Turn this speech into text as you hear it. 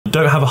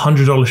don't have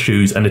 $100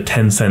 shoes and a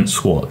 10-cent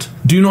squat.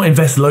 Do not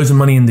invest loads of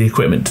money in the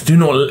equipment. Do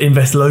not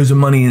invest loads of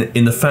money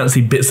in the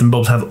fancy bits and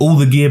bobs, have all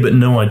the gear but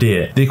no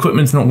idea. The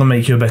equipment's not gonna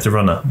make you a better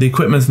runner. The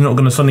equipment's not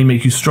gonna suddenly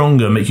make you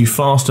stronger, make you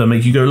faster,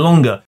 make you go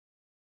longer.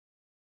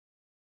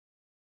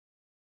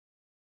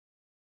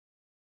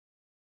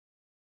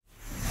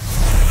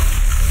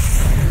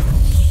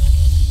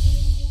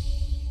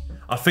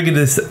 I figured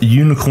this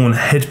unicorn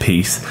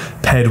headpiece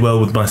paired well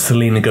with my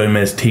Selena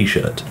Gomez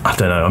t-shirt. I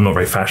don't know, I'm not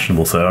very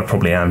fashionable, so I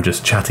probably am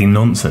just chatting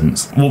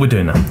nonsense. What we're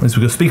doing now is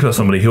we're gonna speak about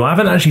somebody who I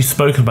haven't actually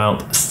spoken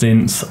about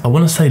since, I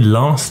wanna say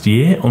last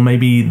year, or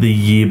maybe the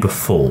year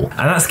before. And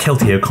that's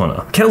Keltie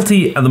O'Connor.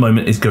 Keltie at the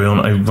moment is going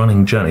on a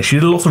running journey. She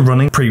did a lot of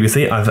running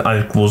previously.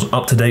 I was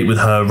up to date with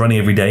her running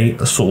every day,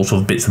 sort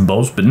of bits and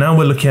bobs, but now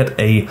we're looking at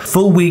a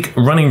full week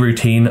running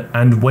routine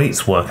and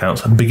weights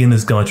workouts, a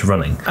beginner's guide to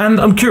running.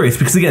 And I'm curious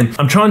because again,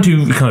 I'm trying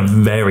to kind of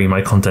vary my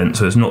content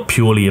so it's not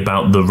purely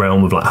about the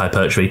realm of like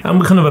hypertrophy, and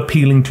we're kind of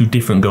appealing to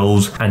different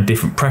goals and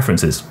different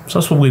preferences. So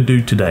that's what we'll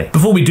do today.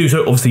 Before we do so,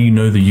 obviously you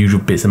know the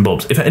usual bits and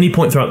bobs. If at any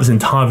point throughout this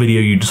entire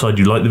video you decide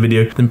you like the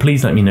video, then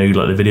please let me know you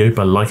like the video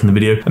by liking the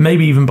video, and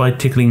maybe even by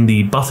tickling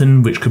the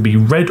button, which could be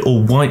red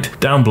or white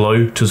down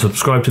below, to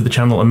subscribe to the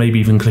channel, and maybe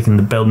even clicking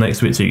the bell next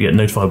to it so you get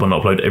notified when I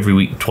upload every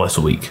week, twice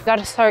a week. You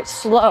gotta start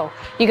slow,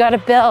 you gotta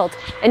build,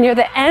 and near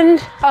the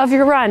end of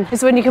your run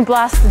is when you can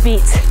blast the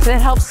beats. And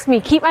it helps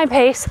me keep my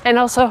pace and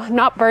also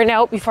not burn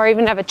out before I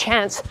even have a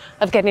chance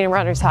of getting a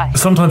runner's high.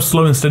 Sometimes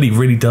slow and steady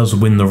really does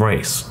win the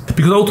race.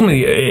 Because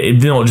ultimately,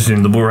 it's not just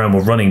in the realm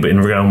of running, but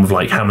in the realm of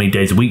like how many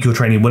days a week you're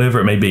training,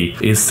 whatever it may be,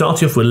 is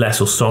starting off with less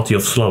or starting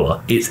off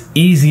slower. It's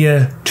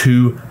easier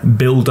to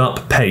build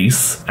up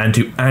pace and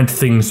to add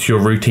things to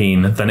your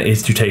routine than it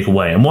is to take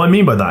away. And what I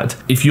mean by that,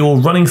 if you're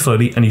running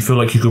slowly and you feel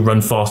like you could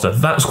run faster,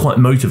 that's quite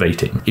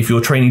motivating. If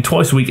you're training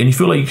twice a week and you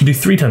feel like you can do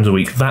 3 times a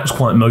week, that's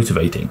quite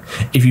motivating.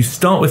 If you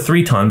start with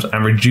 3 times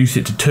and reduce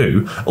it to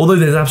 2, although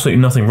there's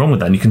absolutely nothing wrong with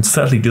that, and you can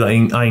certainly do that.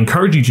 I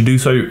encourage you to do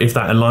so if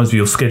that aligns with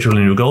your schedule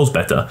and your goals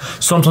better.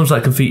 Sometimes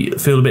that can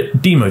feel a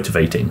bit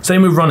demotivating.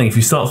 Same with running. If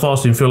you start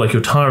fast and feel like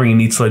you're tiring and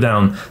need to slow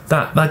down,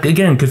 that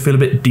again could feel a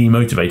bit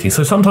demotivating.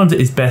 So sometimes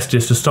it is best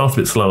just to start a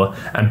bit slower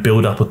and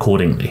build up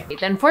accordingly.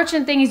 The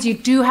unfortunate thing is you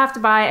do have to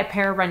buy a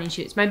pair of running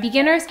shoes. My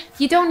beginners,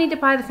 you don't need to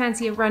buy the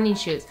fancy running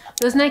shoes.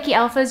 Those Nike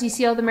Alphas you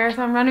see all the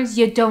marathon runners,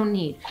 you don't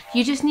need.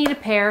 You just need a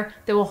pair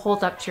that will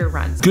hold up to your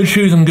runs. Good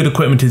shoes and good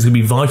equipment is going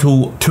to be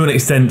vital to an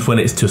extent when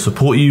it's to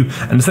support you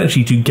and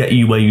essentially to get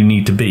you where you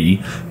need to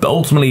be. But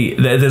ultimately,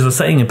 there's a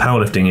saying in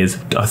powerlifting is,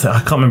 I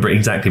can't remember it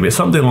exactly, but it's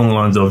something along the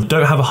lines of,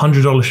 don't have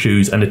 $100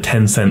 shoes and a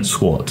 10-cent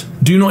squat.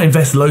 Do not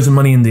invest loads of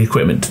money in the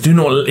equipment. Do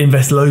not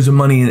invest loads of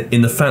money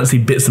in the fancy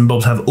bits and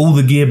bobs, have all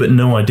the gear but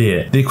no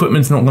idea. The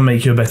equipment's not gonna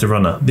make you a better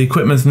runner. The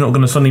equipment's not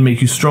gonna suddenly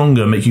make you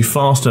stronger, make you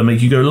faster,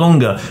 make you go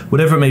longer,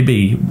 whatever it may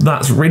be.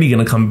 That's really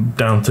gonna come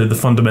down to the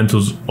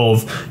fundamentals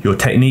of your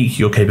technique,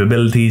 your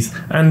capabilities,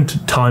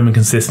 and time and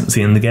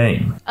consistency in the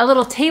game. A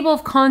little table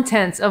of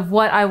contents of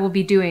what I will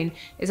be doing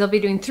is I'll be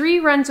doing 3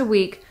 runs a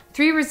week,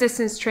 3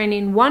 resistance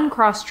training, 1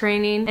 cross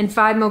training, and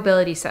 5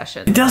 mobility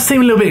sessions. It does seem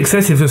a little bit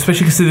excessive,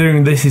 especially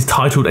considering this is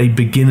titled A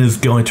Beginner's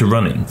Guide to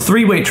Running.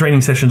 3 weight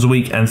training sessions a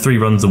week and 3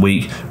 runs a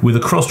week with a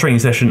cross training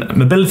session.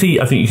 Mobility,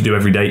 I think you can do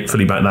every day,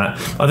 fully back that.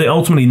 I think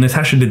ultimately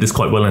Natasha did this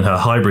quite well in her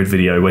hybrid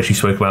video where she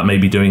spoke about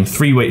maybe doing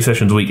 3 weight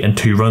sessions a week and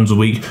 2 runs a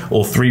week,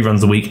 or 3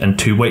 runs a week and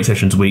 2 weight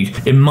sessions a week.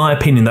 In my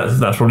opinion,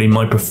 that's probably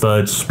my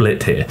preferred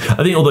split here.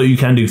 I think although you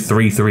can do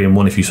 3, 3, and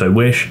 1 if you so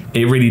wish,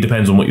 it really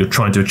depends on what you're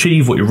trying to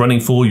achieve, what you're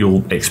running for,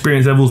 your experience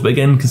levels. But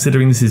again,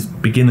 considering this is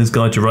beginner's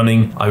guide to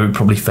running, I would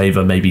probably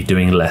favor maybe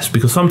doing less,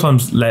 because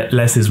sometimes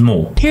less is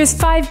more. Here's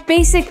 5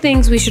 basic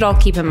things we should all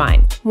keep in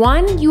mind.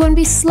 1, you want to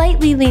be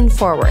slightly leaned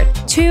forward.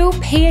 2,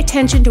 pay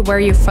attention to where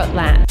your foot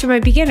lands. For my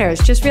beginners,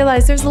 just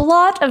realize there's a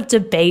lot of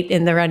debate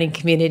in the running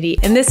community,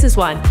 and this is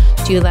one.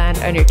 Do you land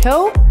on your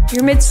toe,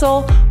 your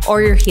midsole,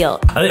 or your heel?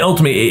 I think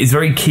ultimately it is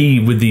very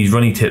key with these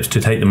running tips to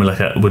take them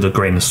with a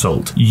grain of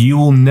salt. You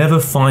will never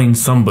find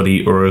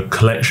somebody or a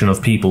collection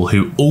of people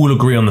who all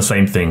agree on the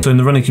same thing. So in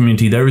the running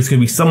community, there is going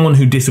to be someone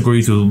who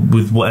disagrees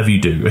with whatever you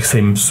do.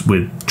 Same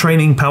with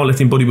training,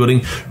 powerlifting,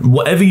 bodybuilding,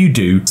 whatever you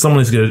do, someone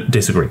is going to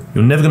disagree.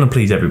 You're never going to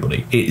please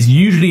everybody. It's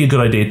usually a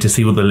good idea to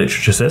see what the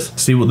literature says,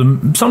 see what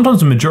sometimes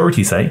the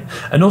majority say,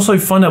 and also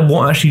find out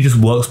what actually just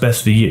works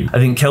best for you. I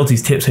think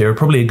Keltie's tips here are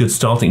probably a good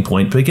starting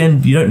point, but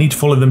again, you don't need to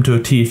follow them to a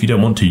T if you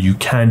don't want to. You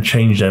can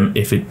change them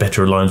if it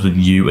better aligns with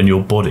you and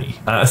your body.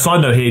 A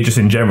side note here, just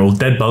in general,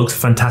 dead bugs,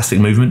 fantastic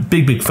movement,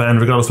 big fan,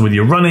 regardless of whether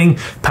you're running,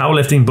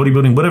 powerlifting,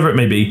 bodybuilding, whatever it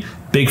may be.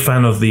 Big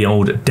fan of the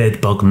old dead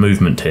bug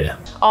movement here.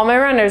 All my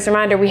runners,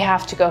 reminder, we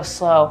have to go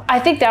slow. I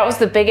think that was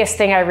the biggest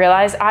thing I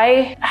realized.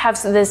 I have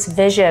this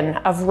vision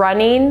of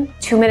running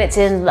 2 minutes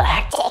in,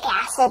 like,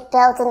 absolute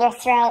build in your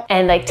throat.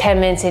 And like 10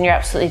 minutes and you're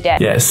absolutely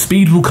dead. Yeah,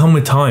 speed will come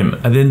with time.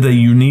 At the end of the day,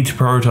 you need to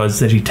prioritize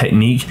essentially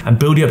technique and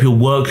building up your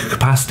work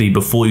capacity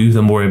before you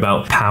then worry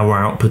about power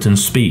output and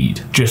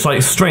speed. Just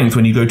like strength,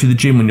 when you go to the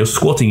gym, when you're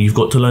squatting, you've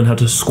got to learn how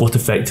to squat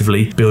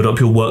effectively, build up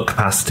your work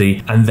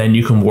capacity, and then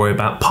you can worry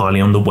about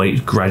piling on the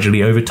weight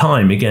gradually over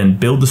time. Again,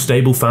 build the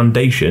stable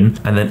foundation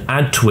and then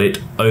add to it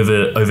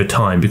over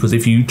time, because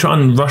if you try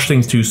and rush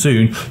things too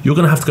soon, you're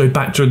going to have to go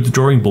back to the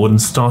drawing board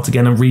and start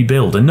again and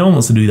rebuild, and no one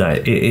wants to do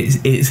that.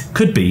 It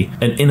could be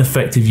an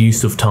ineffective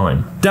use of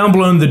time. Down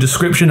below in the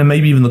description and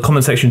maybe even the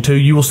comment section too,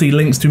 you will see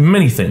links to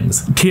many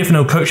things.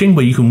 TFNL coaching,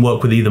 where you can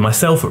work with either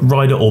myself,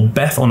 Ryder, or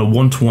Beth on a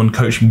one-to-one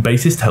coaching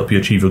basis to help you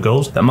achieve your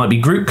goals. That might be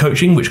group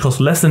coaching, which costs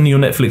less than your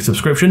Netflix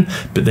subscription,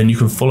 but then you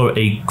can follow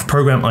a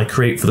program I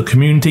create for the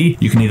community.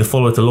 You can either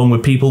follow it along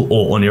with people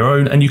or on your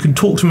own, and you can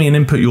talk to me and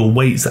input your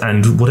weights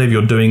and whatever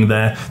you're doing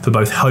there for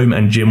both home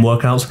and gym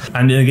workouts.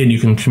 And then again, you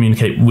can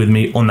communicate with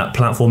me on that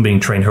platform, being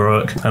Train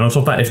Heroic. And on top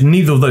of that, if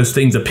neither of those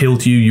things appeal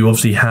to you, you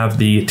obviously have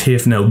the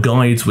TFNL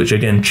guides, which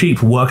again,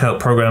 cheap workout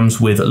programs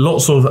with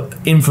lots of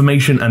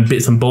information and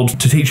bits and bobs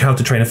to teach you how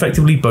to train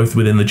effectively, both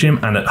within the gym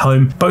and at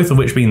home, both of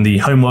which, being the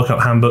home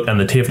workout handbook and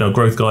the TFNL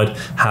growth guide,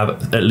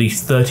 have at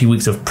least 30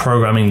 weeks of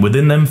programming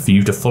within them for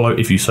you to follow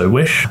if you so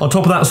wish. On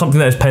top of that, something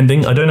that is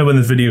pending, I don't know when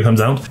this video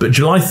comes out, but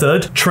July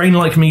 3rd, Train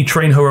Like Me,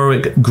 Train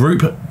Heroic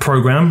group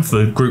program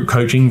for group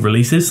coaching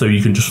releases. So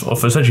you can just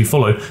essentially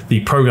follow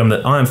the program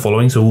that I am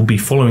following, so we'll be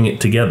following it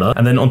together.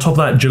 And then on top of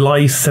that,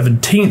 July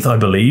 17th, I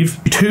believe,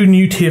 2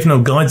 new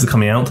TFNL guides are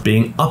coming out,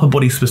 being upper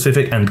body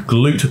specific and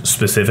glute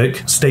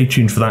specific. Stay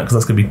tuned for that, because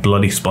that's going to be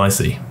bloody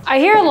spicy. I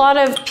hear a lot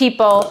of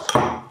people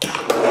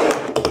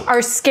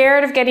are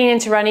scared of getting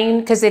into running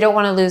because they don't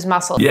want to lose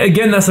muscle. Yeah,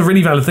 again, that's a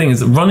really valid thing, is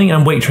that running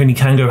and weight training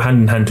can go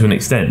hand in hand to an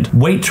extent.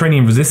 Weight training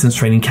and resistance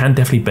training can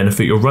definitely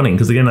benefit your running,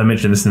 because again, I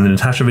mentioned this in the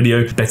Natasha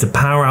video, better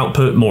power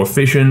output, more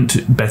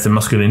efficient, better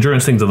muscular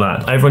endurance, things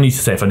like that. Everyone used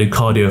to say, if I do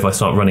cardio, if I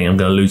start running, I'm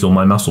going to lose all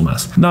my muscle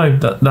mass. No,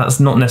 that's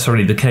not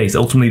necessarily the case.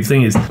 Ultimately, the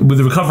thing is, with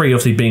the recovery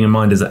obviously being in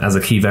mind as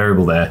a key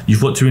variable there,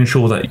 you've got to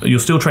ensure that you're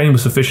still training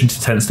with sufficient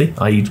intensity,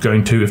 i.e.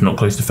 going to, if not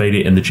close to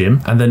failure, in the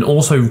gym. And then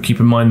also keep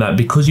in mind that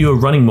because you are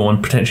running more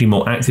and potentially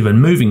more active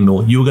and moving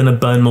more, you're going to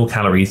burn more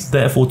calories.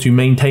 Therefore, to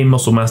maintain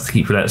muscle mass, to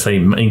keep, let's say,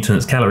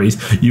 maintenance calories,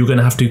 you're going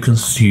to have to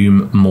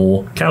consume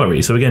more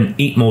calories. So again,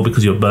 eat more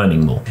because you're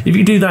burning more. If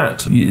you do that,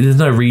 there's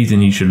no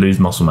reason you should lose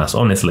muscle mass,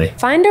 honestly.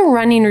 Find a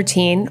running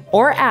routine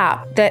or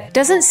app that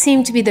doesn't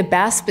seem to be the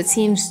best, but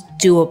seems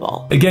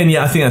doable. Again,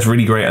 yeah, I think that's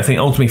really great. I think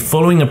ultimately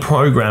following a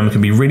program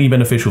can be really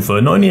beneficial for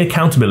not only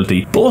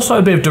accountability, but also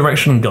a bit of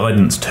direction and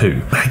guidance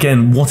too.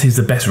 Again, what is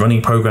the best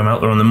running program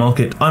out there on the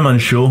market? I'm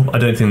unsure. I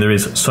don't think there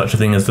is such a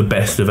thing as the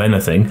best of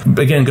anything.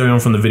 But again, going on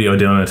from the video I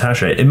did on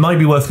Natasha, it might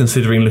be worth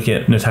considering looking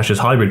at Natasha's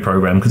hybrid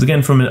program, because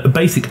again, from a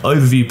basic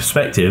overview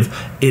perspective,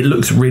 it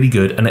looks really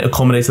good and it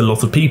accommodates a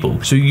lot of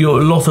people. So you've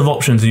got a lot of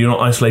options, and you're not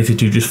isolated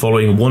to just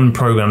following one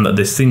program that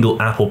this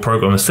single app or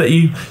program has set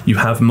you. You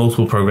have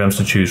multiple programs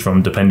to choose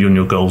from depending on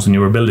your goals and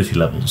your ability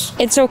levels.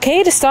 It's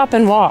okay to stop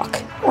and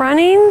walk.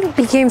 Running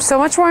became so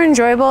much more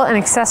enjoyable and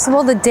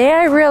accessible the day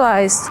I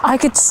realized I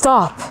could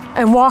stop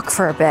and walk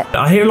for a bit.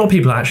 I hear a lot of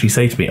people actually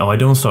say to me, oh, I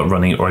don't want to start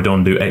running, or I don't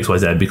want to do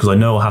XYZ because I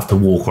know I'll have to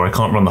walk, or I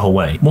can't run the whole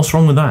way. What's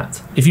wrong with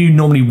that? If you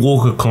normally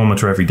walk a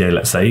kilometer every day,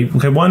 let's say,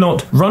 okay, why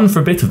not run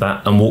for a bit of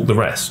that and walk the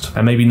rest?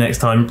 And maybe next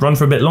time run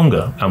for a bit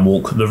longer and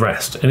walk the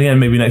rest. And again,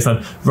 maybe next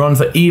time run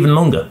for even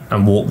longer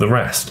and walk the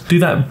rest. Do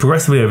that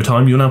progressively over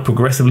time. You're now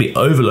progressively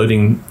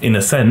overloading in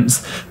a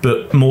sense,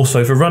 but more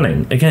so for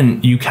running.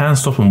 Again, you can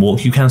stop and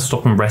walk, you can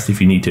stop and rest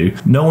if you need to.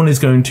 No one is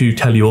going to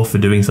tell you off for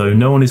doing so.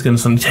 No one is going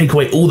to suddenly take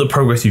away all the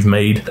progress you've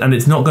made, and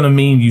it's not going to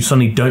mean you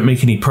suddenly don't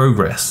make any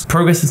progress.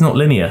 Progress is not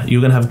linear.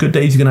 You're going to have good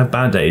days, you're going to have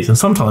bad days, and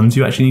sometimes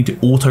you actually need to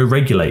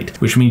auto-regulate,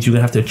 which means you're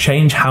going to have to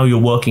change how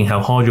you're working, how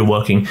hard you're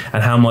working,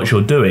 and how much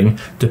you're doing,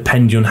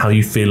 depending on how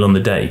you feel on the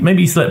day.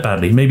 Maybe you slept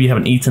badly, maybe you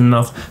haven't eaten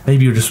enough,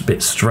 maybe you're just a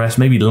bit stressed,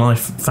 maybe life,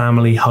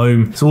 family,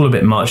 home, it's all a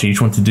bit much and you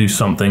just want to do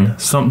something.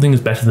 Something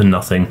is better than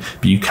nothing,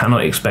 but you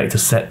cannot expect to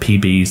set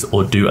PBs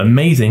or do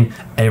amazing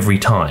every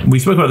time. We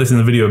spoke about this in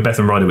the video of Beth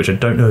and Ryder, which I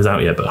don't know is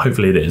out yet, but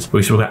hopefully it is.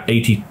 We spoke about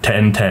 80,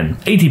 10, 10.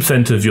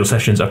 80% of your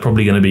sessions are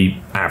probably going to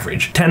be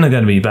average. 10 are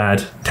going to be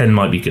bad, 10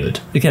 might be good.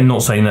 Again,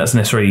 not saying that's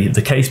necessarily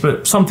the case,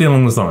 but something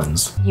along those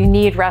lines. You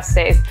need rest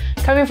days.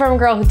 Coming from a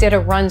girl who did a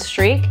run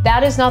streak,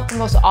 that is not the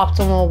most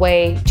optimal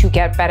way to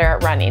get better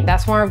at running.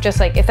 That's more of just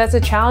like, if that's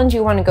a challenge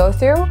you want to go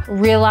through,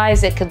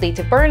 realize it could lead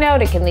to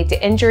burnout, it can lead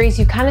to injuries.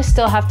 You kind of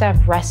still have to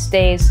have rest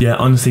days. Yeah,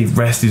 honestly,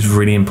 rest is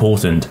really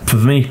important. For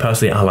me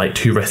personally, I like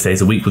 2 rest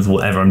days a week with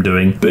whatever I'm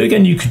doing. But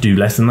again, you could do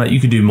less than that, you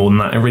could do more than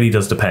that. It really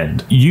does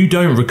depend. You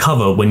don't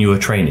recover when you are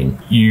training.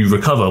 You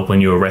recover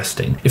when you're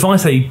resting. If I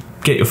say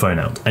get your phone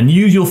out and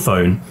use your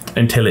phone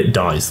until it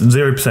dies,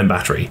 0%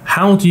 battery.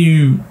 How do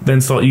you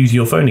then start using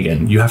your phone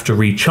again? You have to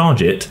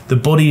recharge it. The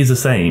body is the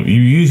same.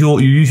 You use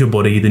your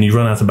body, then you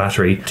run out of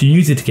battery. To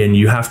use it again,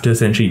 you have to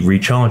essentially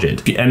recharge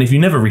it. And if you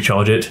never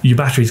recharge it, your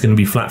battery is going to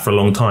be flat for a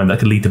long time. That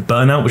could lead to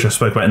burnout, which I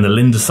spoke about in the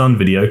Linda Sun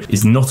video,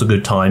 is not a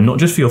good time, not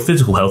just for your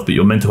physical health, but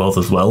your mental health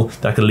as well.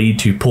 That could lead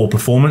to poor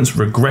performance,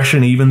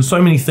 regression even,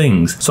 so many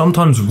things.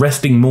 Sometimes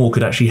resting more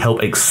could actually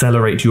help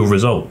accelerate your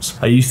results.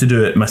 I used to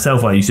do it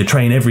myself. I used to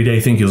train every day,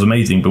 think it was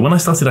amazing. But when I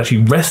started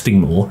actually resting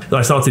more,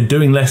 I started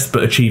doing less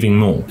but achieving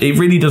more. It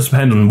really does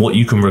depend on what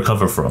you can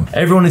recover from.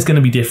 Everyone is going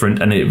to be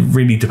different, and it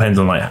really depends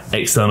on like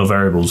external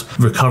variables.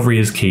 Recovery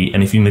is key,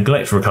 and if you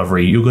neglect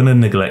recovery, you're going to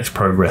neglect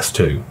progress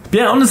too. But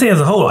yeah, honestly,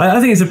 as a whole, I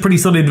think it's a pretty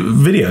solid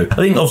video. I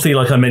think obviously,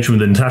 like I mentioned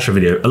with the Natasha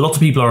video, a lot of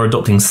people are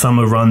adopting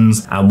summer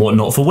runs and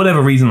whatnot for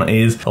whatever reason that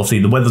is. Obviously,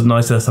 the weather's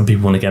nicer. Some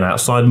people want to get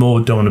outside more,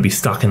 don't want to be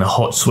stuck in a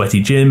hot,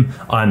 sweaty gym.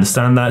 I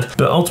understand that.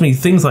 But ultimately,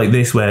 things like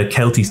this where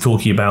Keltie's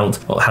talking about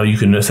how you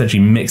can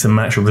essentially mix and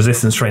match your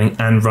resistance training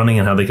and running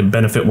and how they can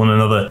benefit one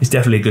another is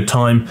definitely a good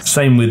time.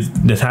 Same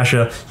with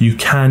Natasha. You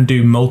can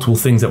do multiple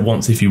things at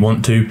once if you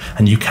want to,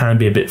 and you can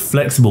be a bit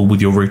flexible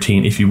with your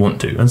routine if you want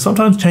to. And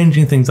sometimes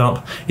changing things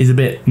up is a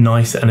bit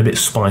nice and a bit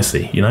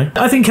spicy, you know?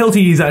 I think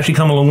Keltie has actually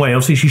come a long way.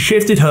 Obviously, she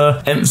shifted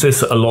her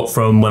emphasis a lot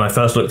from when I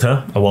first looked at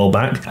her a while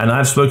back, and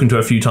I've spoken to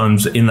her a few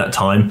times in that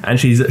time, and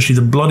she's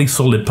a bloody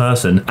solid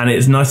person, and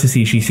it's nice to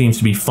see she seems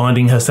to be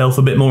finding herself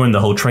a bit more in the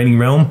whole training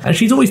realm, and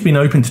she's always been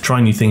open to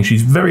trying new things.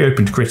 She's very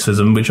open to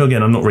criticism, which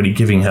again, I'm not really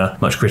giving her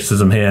much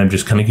criticism here, I'm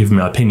just kind of giving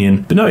my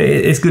opinion. But no,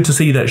 it's good to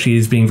see that she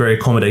is being very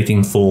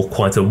accommodating for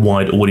quite a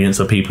wide audience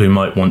of people who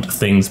might want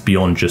things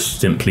beyond just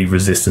simply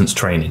resistance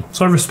training.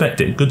 So I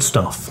respect it, good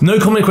stuff. No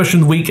comment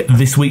question of the week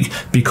this week,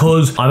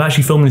 because I'm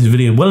actually filming this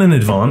video well in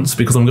advance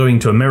because I'm going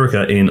to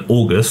America in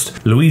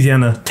August,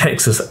 Louisiana,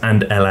 Texas,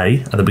 and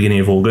LA at the beginning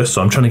of August,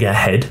 so I'm trying to get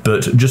ahead,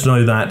 but just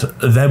know that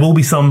there will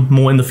be some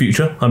more in the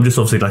future. I'm just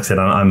obviously, like I said,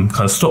 I'm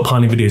kind of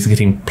stockpiling videos and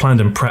getting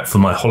planned and prepped for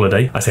my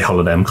holiday. I say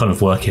holiday, I'm kind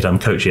of working, I'm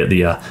coaching at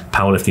the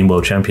Powerlifting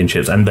World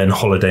Championships and then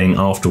holidaying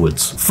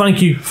afterwards.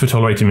 Thank you for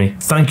tolerating me.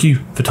 Thank you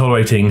for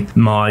tolerating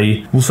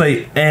my, we'll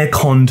say,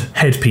 air-conned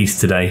headpiece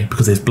today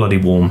because it's bloody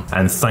warm,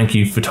 and thank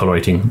you for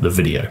tolerating the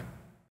video.